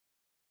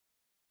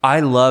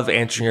I love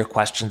answering your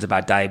questions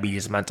about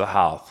diabetes and mental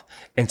health,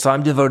 and so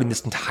I'm devoting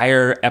this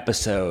entire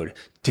episode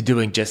to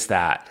doing just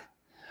that.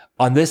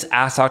 On this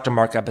Ask Dr.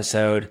 Mark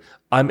episode,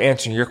 I'm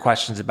answering your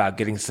questions about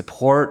getting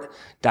support,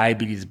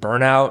 diabetes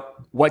burnout,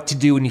 what to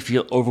do when you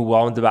feel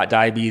overwhelmed about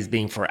diabetes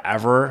being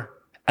forever,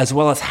 as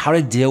well as how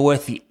to deal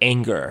with the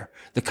anger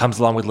that comes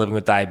along with living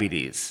with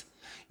diabetes.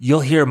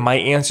 You'll hear my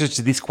answers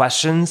to these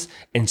questions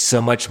and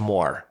so much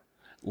more.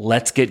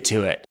 Let's get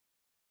to it.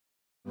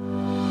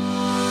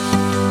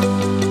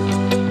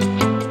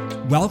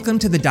 Welcome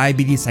to the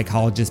Diabetes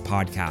Psychologist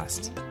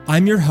Podcast.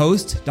 I'm your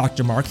host,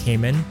 Dr. Mark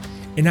Heyman,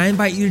 and I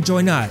invite you to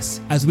join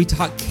us as we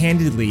talk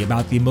candidly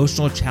about the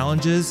emotional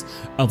challenges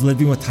of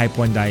living with type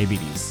 1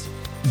 diabetes.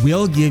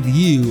 We'll give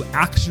you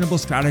actionable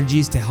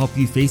strategies to help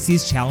you face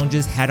these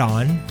challenges head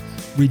on,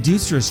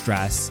 reduce your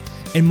stress,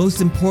 and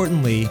most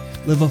importantly,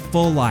 live a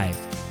full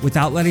life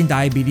without letting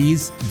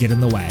diabetes get in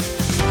the way.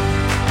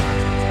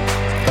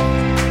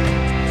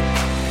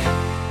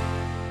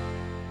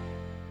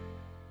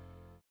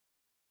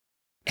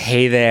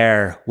 Hey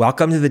there,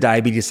 welcome to the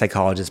Diabetes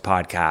Psychologist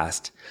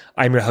Podcast.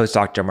 I'm your host,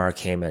 Dr. Mark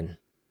Heyman.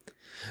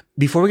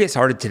 Before we get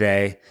started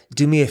today,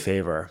 do me a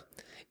favor.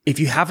 If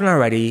you haven't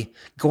already,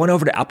 go on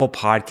over to Apple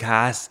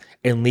Podcasts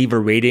and leave a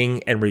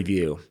rating and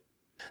review.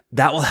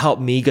 That will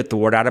help me get the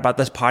word out about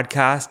this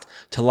podcast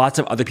to lots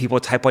of other people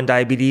with type 1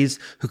 diabetes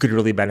who could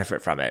really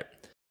benefit from it.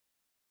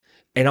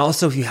 And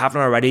also, if you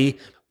haven't already,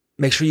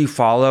 make sure you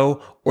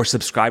follow or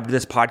subscribe to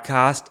this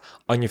podcast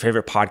on your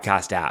favorite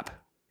podcast app.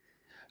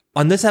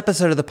 On this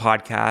episode of the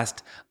podcast,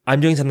 I'm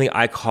doing something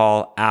I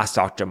call Ask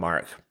Dr.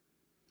 Mark.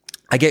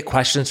 I get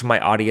questions from my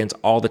audience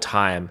all the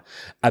time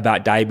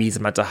about diabetes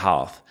and mental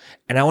health,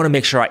 and I want to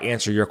make sure I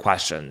answer your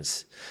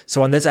questions.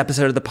 So on this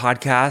episode of the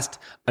podcast,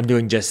 I'm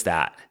doing just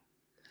that.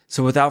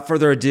 So without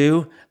further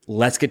ado,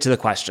 let's get to the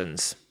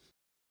questions.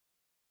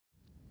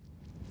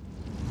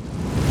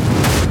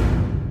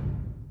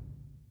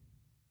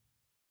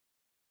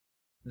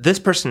 This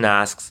person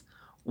asks,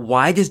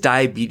 why does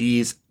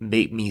diabetes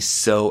make me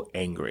so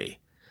angry?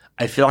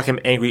 I feel like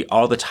I'm angry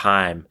all the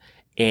time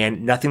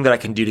and nothing that I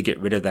can do to get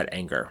rid of that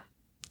anger.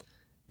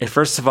 And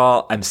first of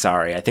all, I'm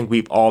sorry. I think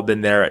we've all been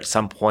there at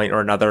some point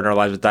or another in our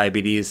lives with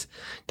diabetes.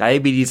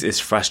 Diabetes is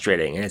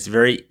frustrating and it's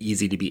very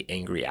easy to be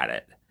angry at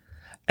it.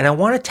 And I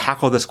want to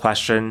tackle this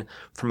question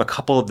from a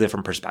couple of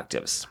different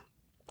perspectives.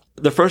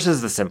 The first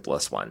is the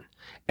simplest one,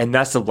 and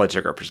that's the blood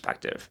sugar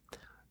perspective.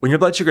 When your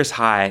blood sugar is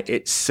high,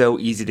 it's so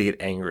easy to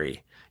get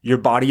angry. Your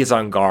body is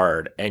on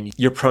guard and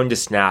you're prone to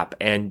snap,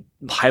 and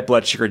high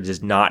blood sugar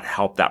does not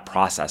help that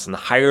process. And the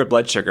higher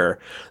blood sugar,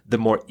 the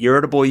more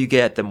irritable you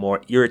get, the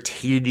more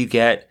irritated you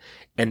get,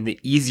 and the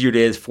easier it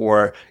is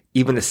for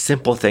even a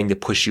simple thing to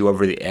push you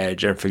over the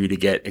edge and for you to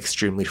get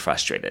extremely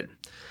frustrated.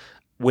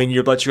 When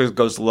your blood sugar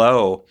goes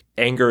low,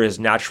 anger is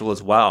natural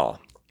as well.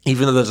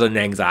 Even though there's an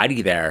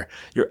anxiety there,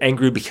 you're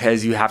angry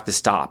because you have to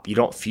stop. You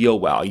don't feel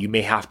well. You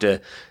may have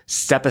to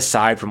step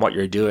aside from what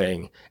you're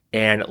doing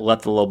and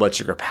let the low blood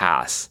sugar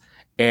pass.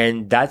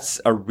 And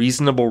that's a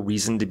reasonable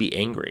reason to be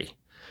angry.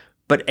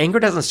 But anger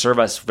doesn't serve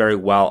us very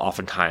well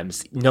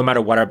oftentimes, no matter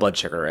what our blood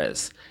sugar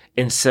is.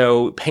 And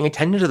so paying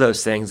attention to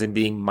those things and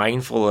being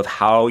mindful of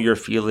how you're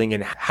feeling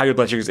and how your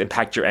blood sugars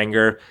impact your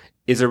anger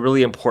is a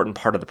really important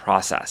part of the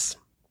process.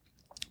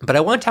 But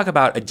I want to talk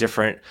about a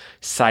different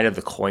side of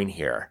the coin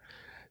here.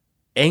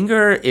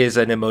 Anger is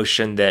an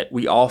emotion that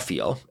we all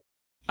feel.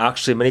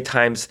 Actually, many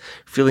times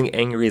feeling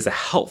angry is a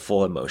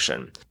helpful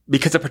emotion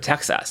because it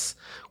protects us.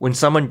 When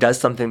someone does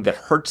something that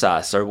hurts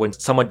us or when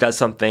someone does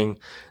something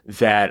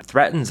that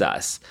threatens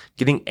us,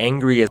 getting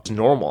angry is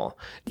normal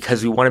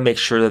because we want to make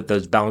sure that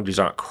those boundaries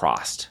aren't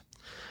crossed.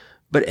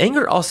 But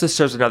anger also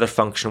serves another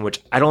function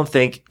which I don't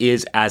think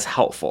is as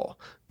helpful,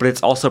 but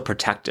it's also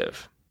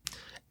protective.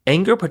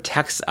 Anger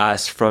protects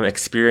us from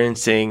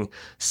experiencing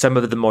some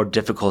of the more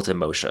difficult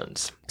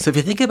emotions. So if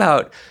you think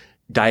about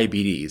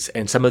diabetes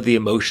and some of the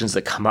emotions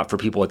that come up for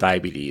people with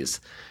diabetes,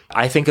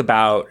 I think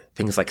about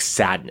things like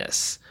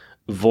sadness,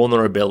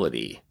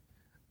 vulnerability,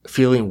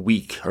 feeling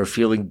weak or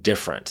feeling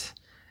different.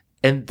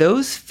 And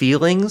those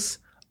feelings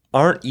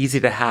aren't easy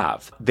to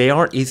have. They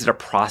aren't easy to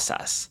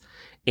process.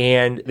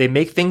 And they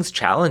make things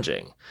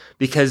challenging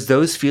because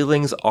those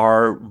feelings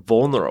are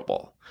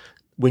vulnerable.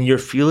 When you're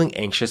feeling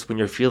anxious, when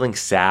you're feeling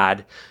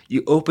sad,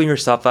 you open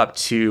yourself up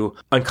to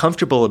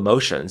uncomfortable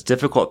emotions,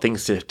 difficult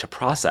things to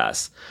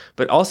process.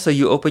 But also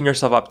you open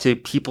yourself up to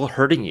people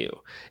hurting you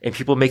and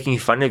people making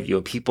fun of you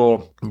and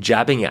people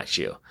jabbing at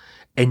you.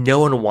 And no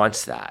one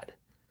wants that.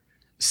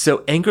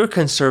 So anger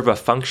can serve a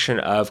function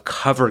of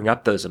covering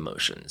up those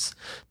emotions.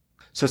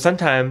 So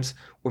sometimes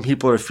when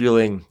people are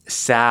feeling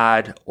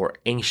sad or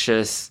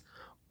anxious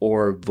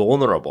or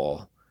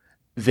vulnerable,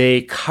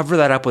 they cover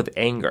that up with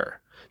anger.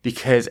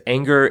 Because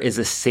anger is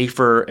a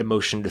safer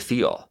emotion to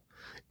feel.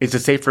 It's a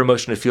safer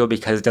emotion to feel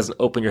because it doesn't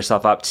open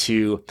yourself up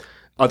to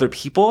other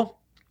people,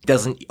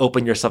 doesn't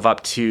open yourself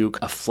up to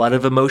a flood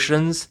of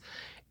emotions,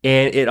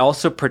 and it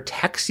also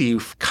protects you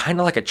kind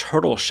of like a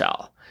turtle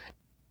shell.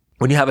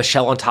 When you have a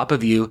shell on top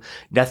of you,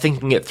 nothing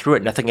can get through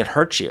it, nothing can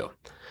hurt you.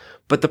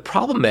 But the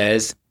problem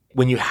is,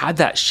 When you have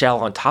that shell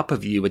on top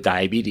of you with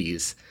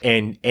diabetes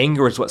and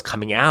anger is what's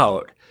coming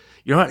out,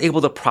 you're not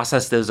able to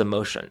process those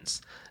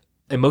emotions.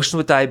 Emotions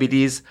with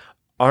diabetes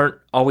aren't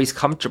always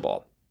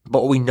comfortable.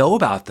 But what we know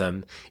about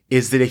them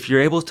is that if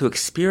you're able to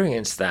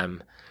experience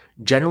them,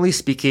 generally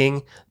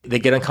speaking, they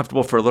get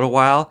uncomfortable for a little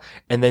while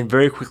and then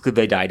very quickly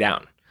they die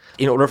down.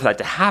 In order for that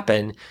to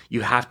happen,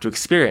 you have to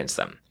experience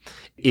them.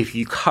 If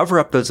you cover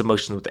up those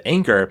emotions with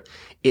anger,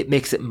 it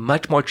makes it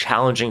much more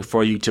challenging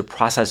for you to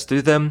process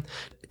through them,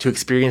 to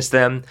experience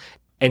them,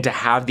 and to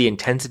have the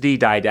intensity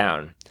die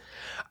down.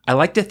 I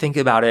like to think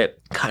about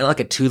it kind of like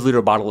a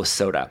 2-liter bottle of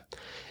soda.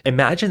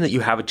 Imagine that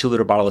you have a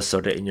 2-liter bottle of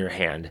soda in your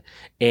hand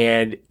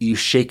and you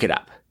shake it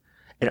up.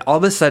 And all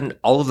of a sudden,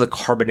 all of the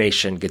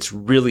carbonation gets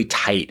really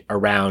tight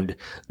around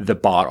the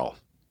bottle.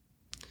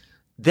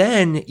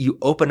 Then you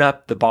open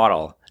up the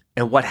bottle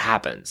and what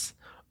happens?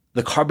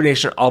 The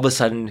carbonation all of a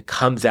sudden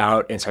comes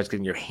out and starts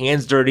getting your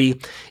hands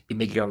dirty. It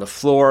may get on the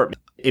floor.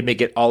 It may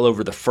get all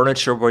over the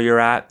furniture where you're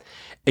at.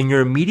 And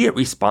your immediate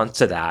response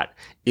to that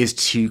is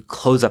to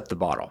close up the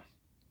bottle.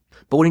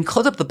 But when you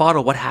close up the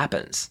bottle, what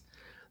happens?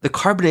 The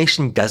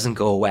carbonation doesn't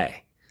go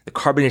away. The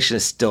carbonation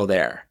is still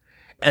there.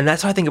 And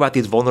that's how I think about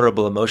these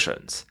vulnerable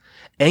emotions.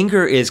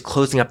 Anger is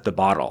closing up the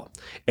bottle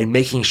and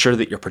making sure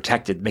that you're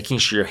protected, making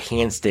sure your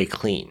hands stay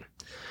clean.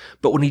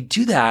 But when you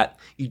do that,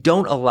 you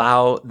don't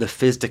allow the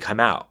fizz to come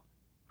out.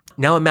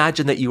 Now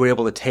imagine that you were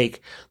able to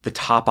take the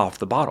top off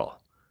the bottle.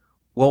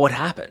 What would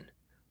happen?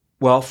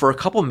 Well, for a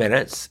couple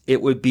minutes,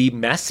 it would be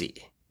messy.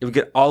 It would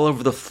get all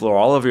over the floor,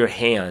 all over your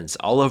hands,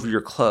 all over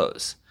your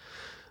clothes.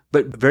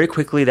 But very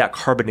quickly, that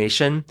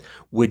carbonation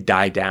would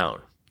die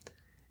down.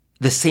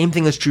 The same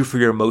thing is true for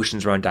your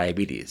emotions around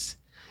diabetes.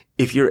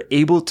 If you're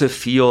able to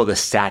feel the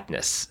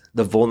sadness,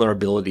 the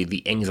vulnerability,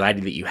 the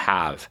anxiety that you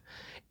have,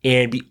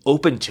 and be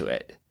open to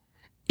it,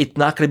 it's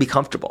not going to be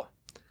comfortable.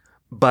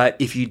 But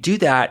if you do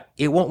that,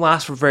 it won't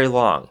last for very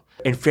long.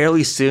 And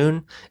fairly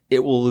soon,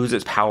 it will lose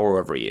its power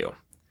over you.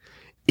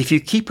 If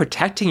you keep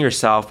protecting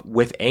yourself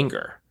with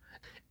anger,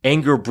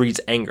 anger breeds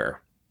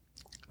anger.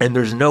 And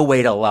there's no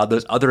way to allow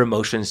those other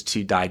emotions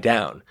to die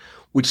down,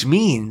 which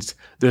means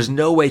there's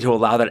no way to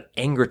allow that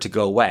anger to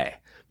go away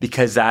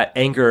because that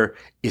anger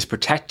is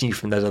protecting you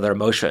from those other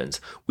emotions,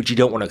 which you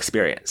don't want to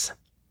experience.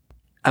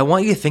 I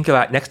want you to think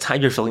about next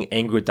time you're feeling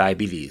angry with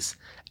diabetes,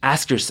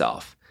 ask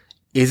yourself,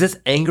 is this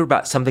anger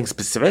about something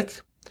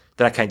specific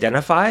that I can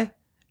identify?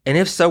 And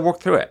if so, work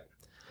through it.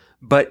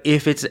 But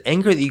if it's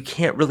anger that you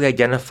can't really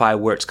identify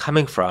where it's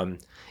coming from,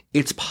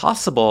 it's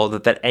possible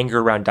that that anger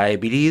around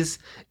diabetes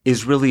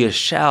is really a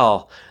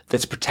shell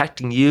that's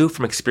protecting you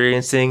from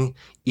experiencing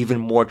even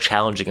more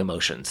challenging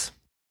emotions.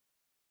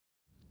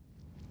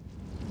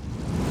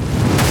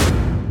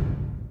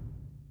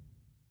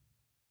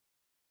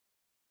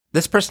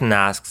 This person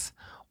asks,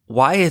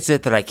 why is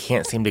it that I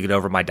can't seem to get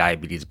over my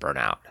diabetes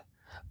burnout?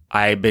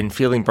 I've been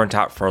feeling burnt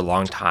out for a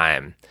long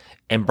time,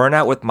 and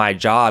burnout with my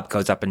job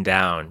goes up and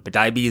down, but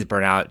diabetes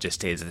burnout just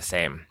stays the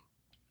same.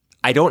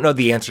 I don't know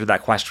the answer to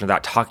that question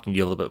without talking to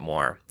you a little bit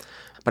more,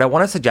 but I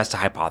want to suggest a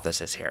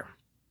hypothesis here.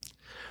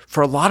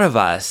 For a lot of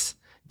us,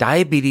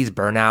 diabetes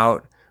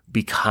burnout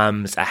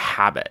becomes a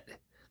habit.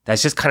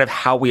 That's just kind of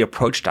how we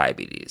approach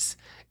diabetes,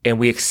 and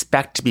we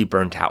expect to be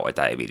burnt out with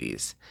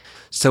diabetes.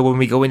 So when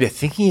we go into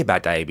thinking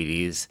about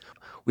diabetes,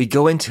 we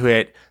go into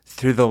it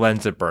through the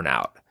lens of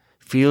burnout,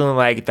 feeling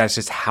like that's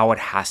just how it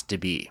has to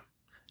be.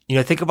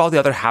 Think of all the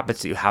other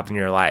habits that you have in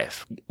your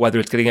life, whether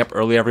it's getting up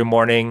early every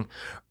morning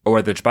or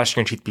whether it's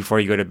brushing your teeth before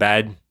you go to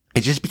bed.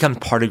 It just becomes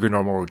part of your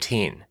normal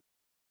routine.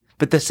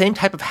 But the same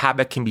type of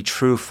habit can be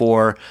true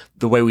for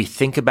the way we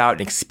think about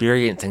and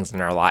experience things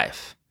in our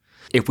life.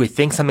 If we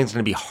think something's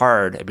going to be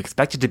hard and we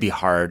expect it to be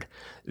hard,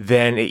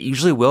 then it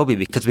usually will be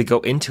because we go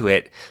into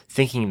it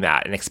thinking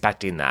that and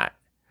expecting that.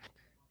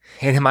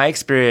 And in my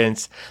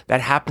experience,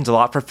 that happens a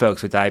lot for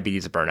folks with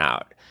diabetes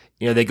burnout.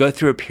 They go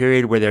through a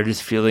period where they're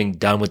just feeling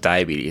done with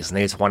diabetes and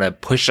they just want to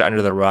push it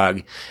under the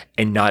rug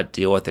and not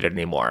deal with it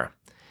anymore.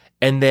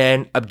 And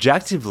then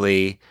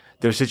objectively,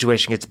 their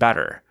situation gets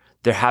better.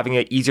 They're having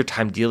an easier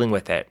time dealing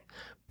with it.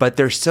 But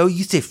they're so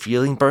used to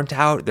feeling burnt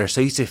out, they're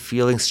so used to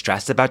feeling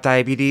stressed about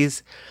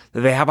diabetes,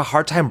 that they have a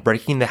hard time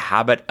breaking the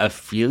habit of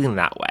feeling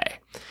that way.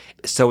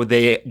 So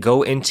they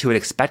go into it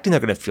expecting they're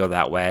going to feel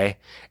that way,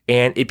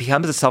 and it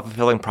becomes a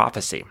self-fulfilling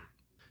prophecy.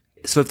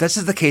 So if this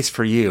is the case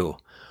for you,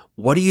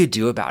 what do you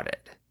do about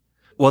it?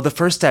 Well, the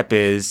first step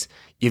is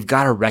you've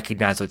got to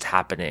recognize what's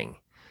happening.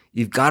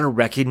 You've got to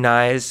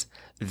recognize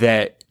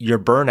that your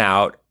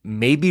burnout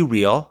may be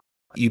real.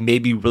 You may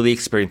be really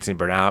experiencing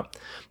burnout,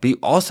 but you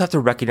also have to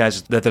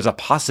recognize that there's a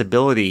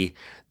possibility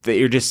that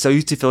you're just so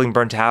used to feeling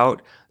burnt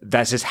out,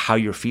 that's just how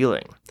you're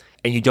feeling,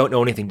 and you don't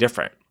know anything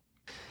different.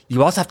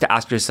 You also have to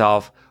ask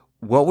yourself,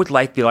 what would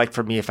life be like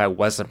for me if I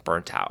wasn't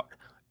burnt out?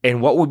 And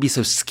what would be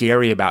so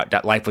scary about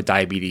that life with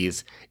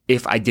diabetes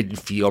if I didn't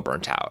feel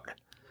burnt out?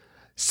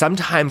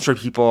 Sometimes for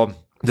people,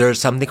 there's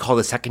something called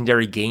a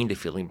secondary gain to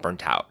feeling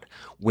burnt out,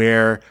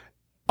 where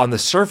on the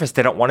surface,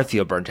 they don't want to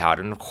feel burnt out.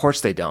 And of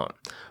course they don't.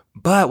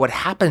 But what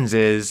happens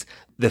is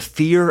the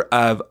fear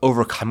of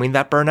overcoming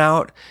that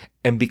burnout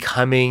and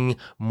becoming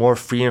more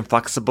free and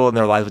flexible in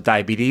their lives with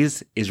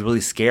diabetes is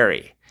really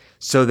scary.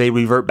 So they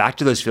revert back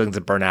to those feelings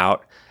of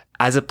burnout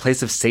as a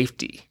place of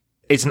safety.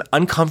 It's an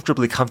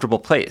uncomfortably comfortable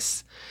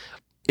place.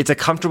 It's a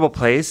comfortable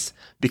place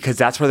because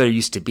that's where they're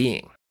used to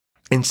being.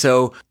 And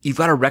so you've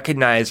got to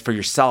recognize for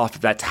yourself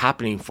if that's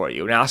happening for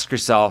you and ask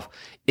yourself,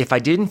 if I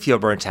didn't feel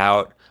burnt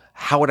out,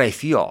 how would I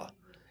feel?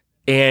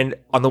 And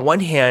on the one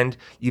hand,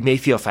 you may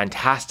feel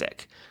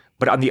fantastic.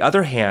 But on the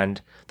other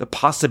hand, the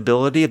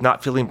possibility of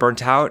not feeling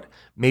burnt out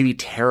may be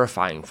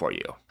terrifying for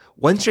you.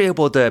 Once you're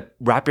able to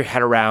wrap your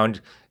head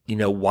around,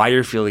 why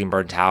you're feeling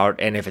burnt out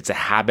and if it's a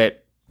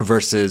habit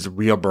versus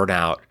real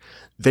burnout,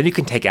 then you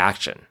can take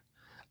action.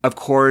 Of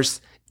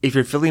course, if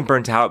you're feeling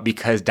burnt out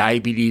because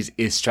diabetes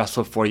is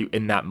stressful for you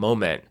in that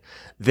moment,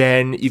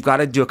 then you've got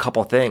to do a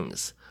couple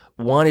things.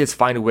 One is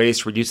find ways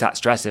to reduce that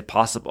stress if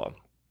possible.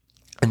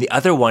 And the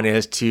other one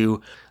is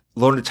to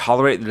learn to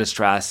tolerate the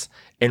distress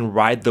and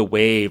ride the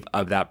wave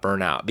of that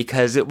burnout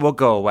because it will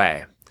go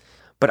away.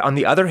 But on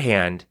the other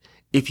hand,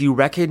 if you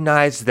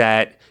recognize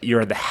that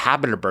you're in the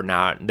habit of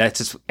burnout,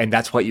 and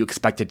that's what you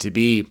expect it to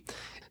be,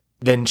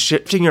 then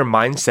shifting your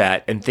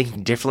mindset and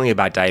thinking differently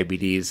about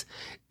diabetes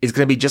is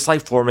going to be just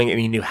like forming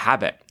any new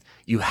habit.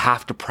 You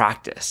have to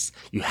practice.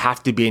 You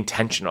have to be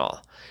intentional.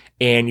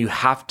 And you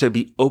have to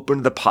be open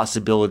to the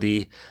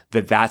possibility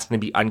that that's going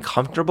to be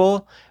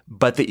uncomfortable,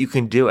 but that you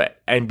can do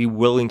it and be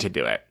willing to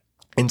do it.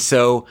 And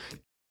so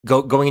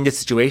going into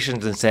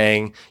situations and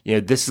saying,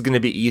 this is going to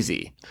be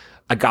easy.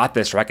 I got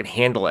this, or I can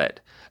handle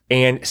it.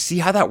 And see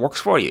how that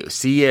works for you.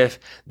 See if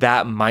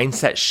that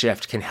mindset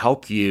shift can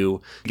help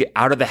you get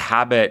out of the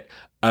habit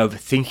of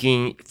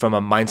thinking from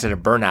a mindset of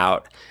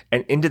burnout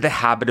and into the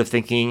habit of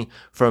thinking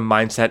from a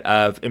mindset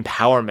of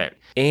empowerment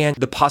and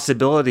the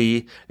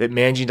possibility that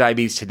managing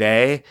diabetes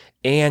today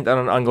and on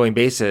an ongoing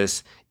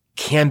basis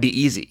can be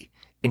easy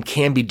and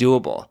can be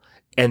doable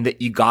and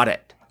that you got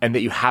it and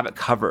that you have it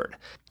covered.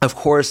 Of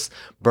course,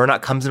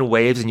 burnout comes in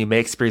waves and you may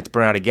experience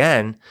burnout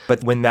again,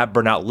 but when that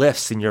burnout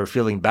lifts and you're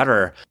feeling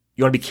better,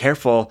 you want to be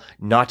careful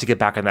not to get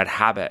back in that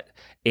habit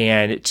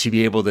and to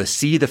be able to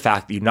see the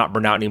fact that you're not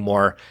burnt out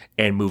anymore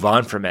and move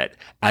on from it,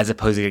 as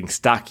opposed to getting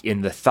stuck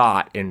in the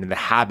thought and in the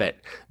habit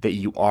that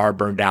you are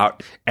burned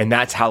out. And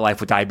that's how life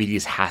with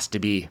diabetes has to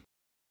be.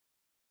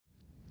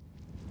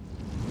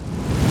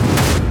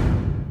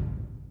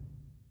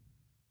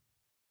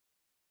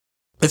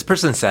 This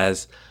person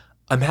says,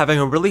 I'm having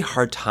a really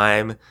hard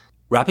time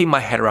wrapping my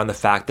head around the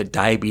fact that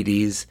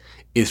diabetes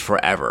is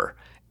forever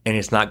and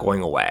it's not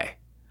going away.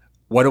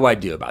 What do I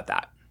do about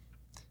that?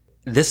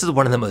 This is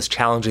one of the most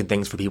challenging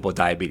things for people with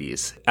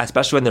diabetes,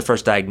 especially when they're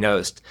first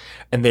diagnosed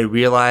and they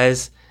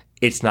realize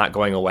it's not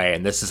going away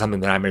and this is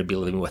something that I'm going to be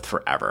living with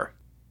forever.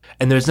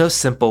 And there's no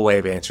simple way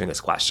of answering this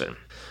question.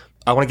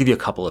 I want to give you a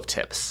couple of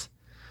tips.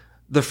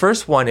 The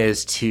first one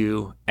is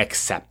to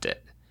accept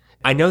it.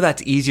 I know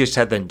that's easier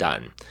said than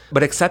done,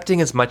 but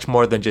accepting is much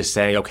more than just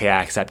saying, okay,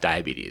 I accept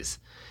diabetes.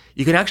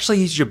 You can actually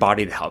use your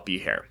body to help you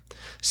here.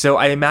 So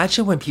I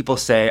imagine when people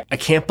say, I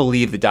can't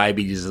believe that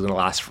diabetes is going to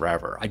last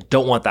forever. I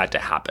don't want that to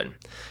happen.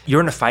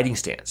 You're in a fighting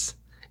stance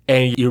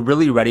and you're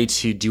really ready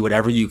to do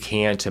whatever you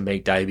can to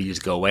make diabetes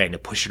go away and to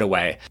push it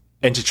away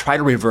and to try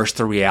to reverse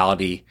the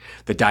reality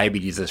that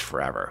diabetes is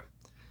forever.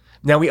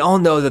 Now, we all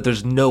know that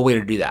there's no way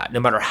to do that. No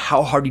matter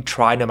how hard you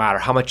try, no matter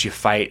how much you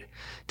fight,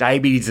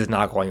 diabetes is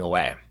not going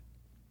away.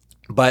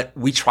 But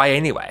we try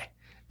anyway.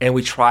 And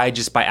we try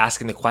just by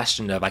asking the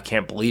question of, I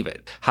can't believe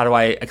it. How do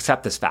I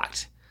accept this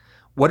fact?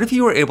 What if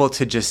you were able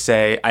to just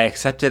say, I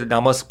accept it, and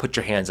almost put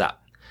your hands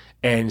up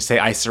and say,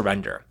 I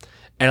surrender,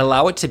 and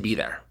allow it to be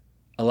there.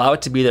 Allow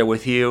it to be there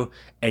with you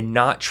and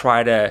not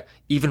try to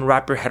even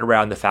wrap your head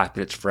around the fact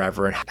that it's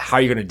forever and how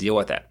you're going to deal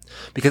with it.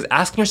 Because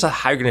asking yourself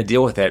how you're going to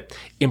deal with it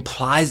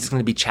implies it's going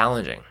to be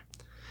challenging.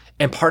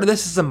 And part of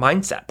this is a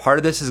mindset. Part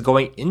of this is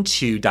going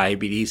into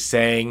diabetes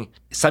saying,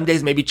 some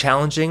days may be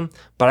challenging,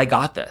 but I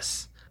got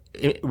this.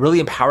 Really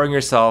empowering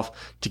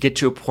yourself to get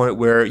to a point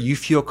where you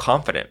feel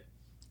confident.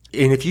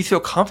 And if you feel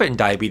confident in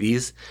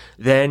diabetes,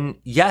 then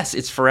yes,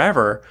 it's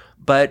forever,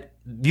 but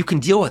you can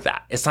deal with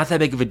that. It's not that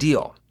big of a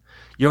deal.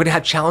 You're going to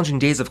have challenging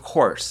days, of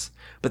course,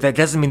 but that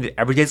doesn't mean that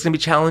every day is going to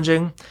be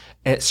challenging.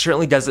 And it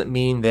certainly doesn't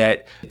mean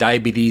that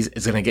diabetes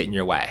is going to get in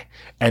your way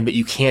and that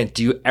you can't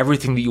do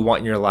everything that you want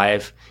in your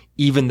life,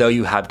 even though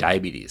you have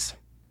diabetes.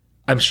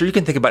 I'm sure you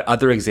can think about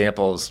other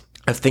examples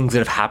of things that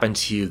have happened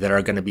to you that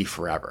are going to be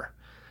forever.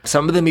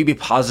 Some of them may be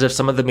positive,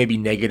 some of them may be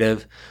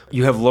negative.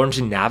 You have learned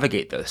to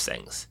navigate those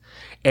things.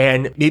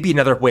 And maybe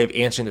another way of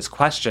answering this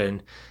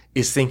question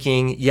is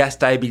thinking, yes,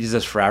 diabetes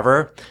is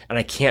forever and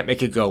I can't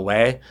make it go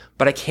away,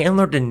 but I can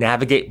learn to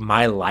navigate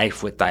my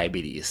life with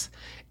diabetes.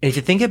 And if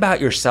you think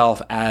about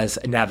yourself as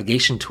a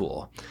navigation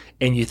tool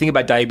and you think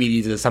about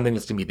diabetes as something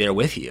that's going to be there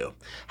with you,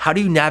 how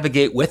do you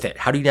navigate with it?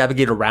 How do you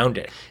navigate around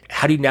it?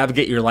 How do you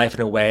navigate your life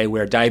in a way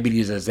where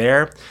diabetes is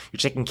there, you're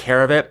taking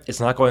care of it, it's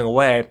not going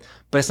away,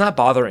 but it's not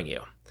bothering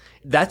you?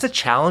 That's a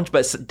challenge, but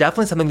it's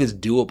definitely something that's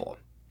doable.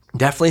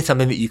 Definitely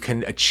something that you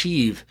can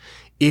achieve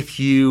if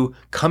you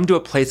come to a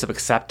place of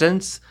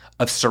acceptance,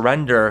 of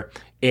surrender,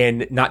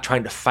 and not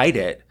trying to fight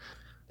it,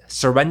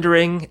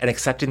 surrendering and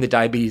accepting that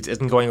diabetes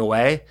isn't going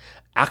away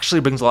actually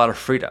brings a lot of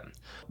freedom,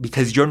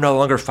 because you're no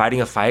longer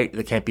fighting a fight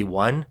that can't be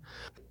won,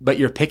 but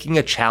you're picking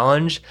a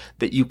challenge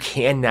that you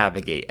can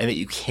navigate and that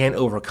you can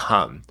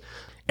overcome.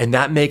 And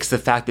that makes the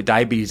fact that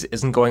diabetes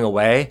isn't going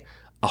away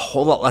a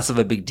whole lot less of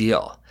a big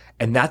deal.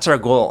 And that's our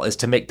goal, is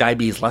to make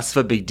diabetes less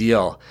of a big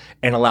deal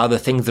and allow the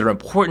things that are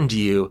important to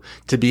you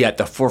to be at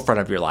the forefront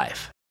of your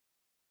life.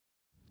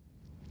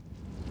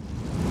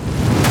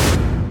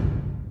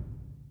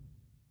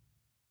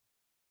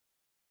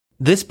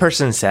 This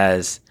person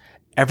says,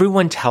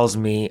 everyone tells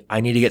me I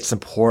need to get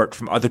support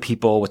from other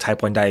people with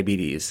type 1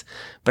 diabetes,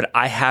 but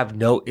I have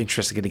no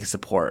interest in getting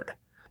support.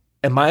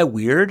 Am I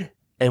weird?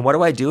 And what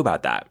do I do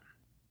about that?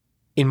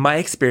 In my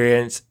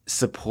experience,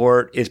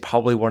 support is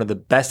probably one of the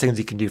best things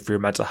you can do for your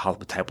mental health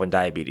with type 1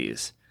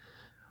 diabetes.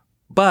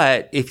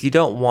 But if you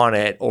don't want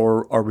it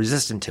or are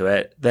resistant to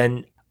it,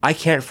 then I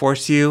can't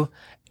force you,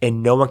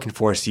 and no one can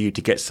force you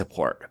to get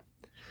support.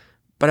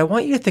 But I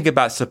want you to think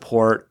about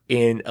support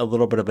in a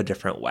little bit of a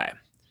different way.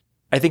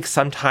 I think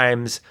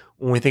sometimes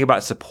when we think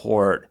about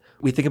support,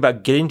 we think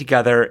about getting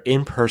together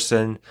in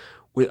person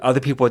with other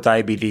people with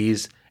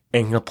diabetes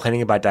and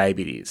complaining about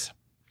diabetes.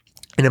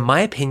 And in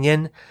my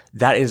opinion,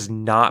 that is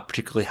not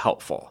particularly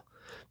helpful,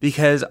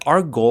 because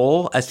our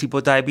goal as people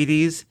with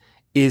diabetes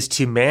is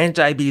to manage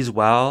diabetes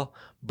well,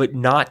 but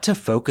not to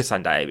focus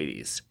on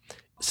diabetes.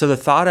 So the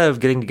thought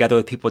of getting together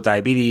with people with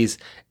diabetes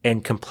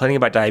and complaining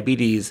about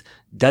diabetes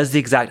does the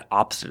exact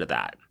opposite of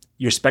that.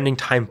 You're spending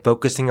time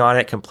focusing on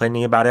it,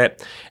 complaining about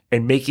it,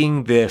 and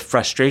making the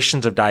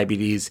frustrations of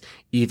diabetes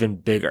even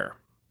bigger.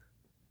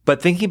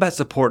 But thinking about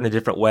support in a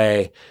different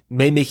way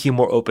may make you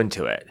more open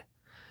to it.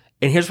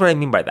 And here's what I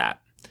mean by that.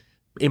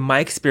 In my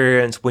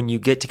experience, when you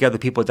get together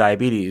with people with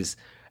diabetes,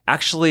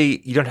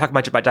 actually, you don't talk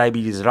much about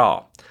diabetes at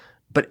all.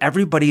 But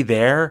everybody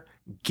there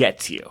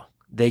gets you.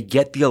 They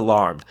get the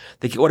alarm.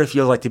 They get what it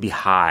feels like to be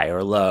high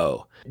or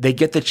low. They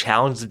get the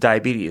challenge of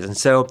diabetes. And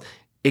so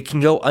it can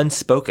go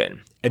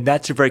unspoken. And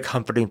that's a very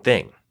comforting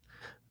thing.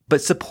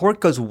 But support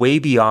goes way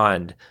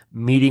beyond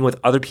meeting with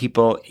other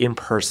people in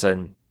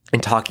person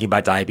and talking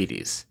about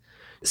diabetes.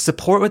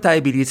 Support with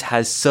diabetes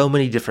has so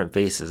many different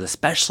faces,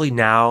 especially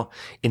now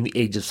in the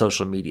age of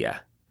social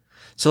media.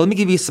 So let me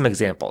give you some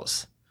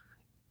examples.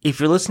 If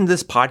you're listening to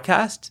this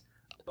podcast,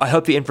 I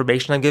hope the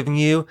information I'm giving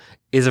you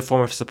is a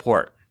form of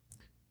support.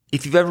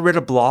 If you've ever read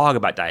a blog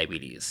about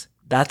diabetes,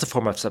 that's a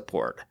form of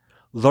support.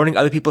 Learning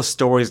other people's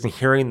stories and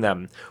hearing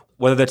them,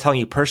 whether they're telling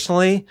you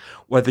personally,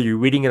 whether you're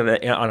reading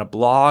it on a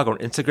blog or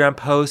an Instagram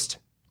post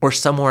or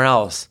somewhere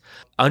else,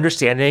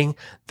 understanding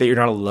that you're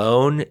not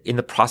alone in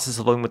the process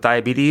of living with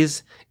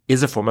diabetes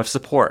is a form of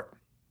support.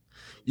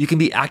 You can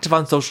be active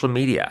on social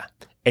media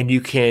and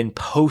you can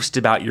post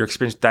about your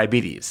experience with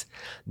diabetes.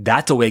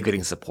 That's a way of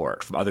getting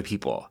support from other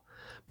people.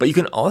 But you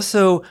can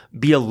also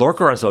be a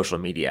lurker on social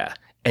media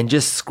and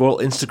just scroll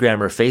Instagram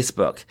or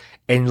Facebook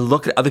and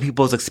look at other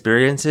people's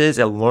experiences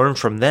and learn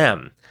from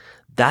them.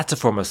 That's a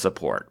form of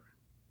support.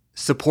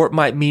 Support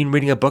might mean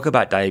reading a book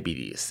about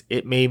diabetes.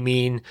 It may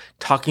mean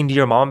talking to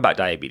your mom about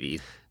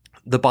diabetes.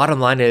 The bottom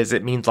line is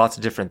it means lots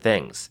of different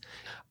things.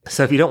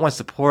 So if you don't want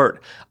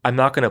support, I'm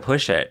not going to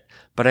push it,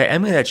 but I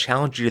am going to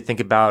challenge you to think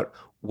about,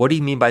 what do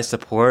you mean by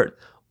support?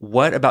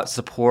 What about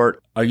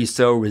support are you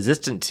so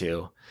resistant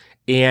to?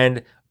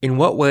 And in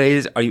what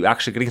ways are you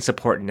actually getting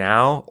support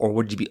now? Or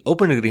would you be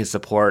open to getting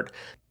support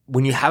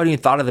when you haven't even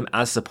thought of them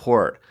as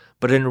support?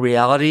 But in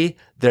reality,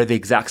 they're the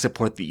exact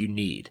support that you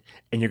need,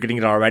 and you're getting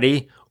it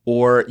already,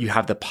 or you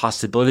have the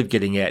possibility of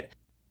getting it.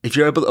 If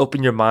you're able to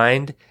open your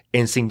mind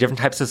and seeing different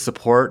types of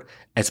support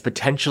as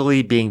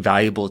potentially being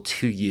valuable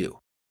to you.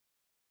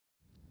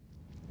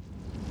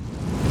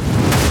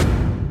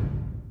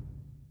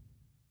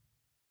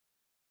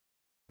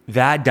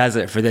 That does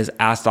it for this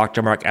Ask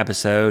Dr. Mark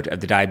episode of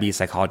the Diabetes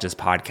Psychologist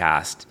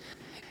podcast.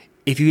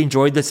 If you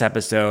enjoyed this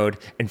episode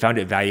and found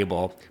it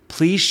valuable,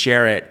 please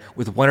share it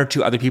with one or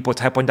two other people with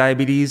type 1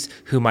 diabetes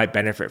who might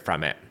benefit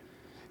from it.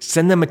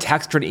 Send them a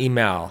text or an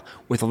email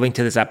with a link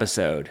to this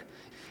episode.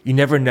 You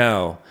never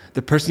know.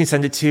 The person you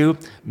send it to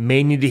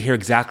may need to hear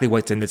exactly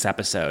what's in this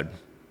episode.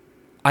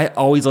 I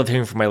always love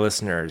hearing from my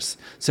listeners,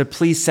 so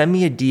please send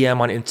me a DM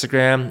on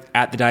Instagram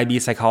at The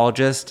Diabetes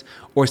Psychologist,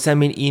 or send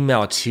me an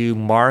email to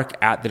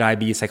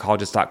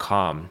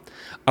mark@thediabetespsychologist.com.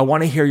 I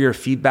want to hear your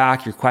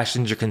feedback, your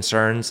questions, your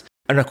concerns,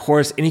 and of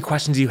course, any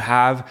questions you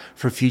have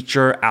for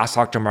future Ask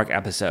Dr. Mark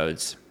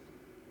episodes.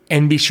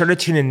 And be sure to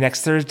tune in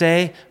next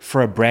Thursday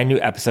for a brand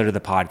new episode of the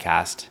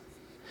podcast.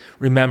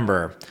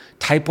 Remember,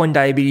 type 1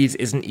 diabetes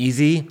isn't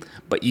easy,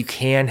 but you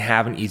can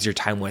have an easier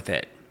time with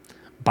it.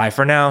 Bye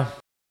for now.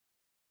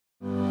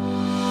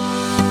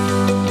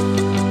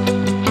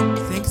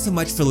 Thanks so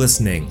much for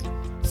listening.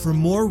 For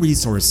more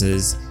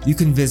resources, you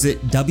can visit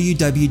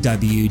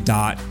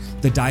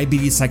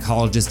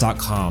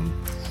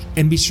www.thediabetespsychologist.com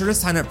and be sure to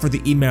sign up for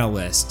the email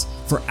list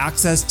for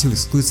access to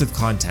exclusive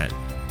content.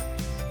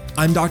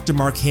 I'm Dr.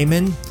 Mark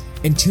Heyman,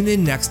 and tune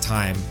in next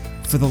time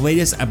for the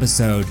latest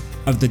episode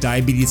of the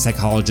Diabetes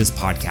Psychologist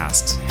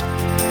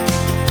podcast.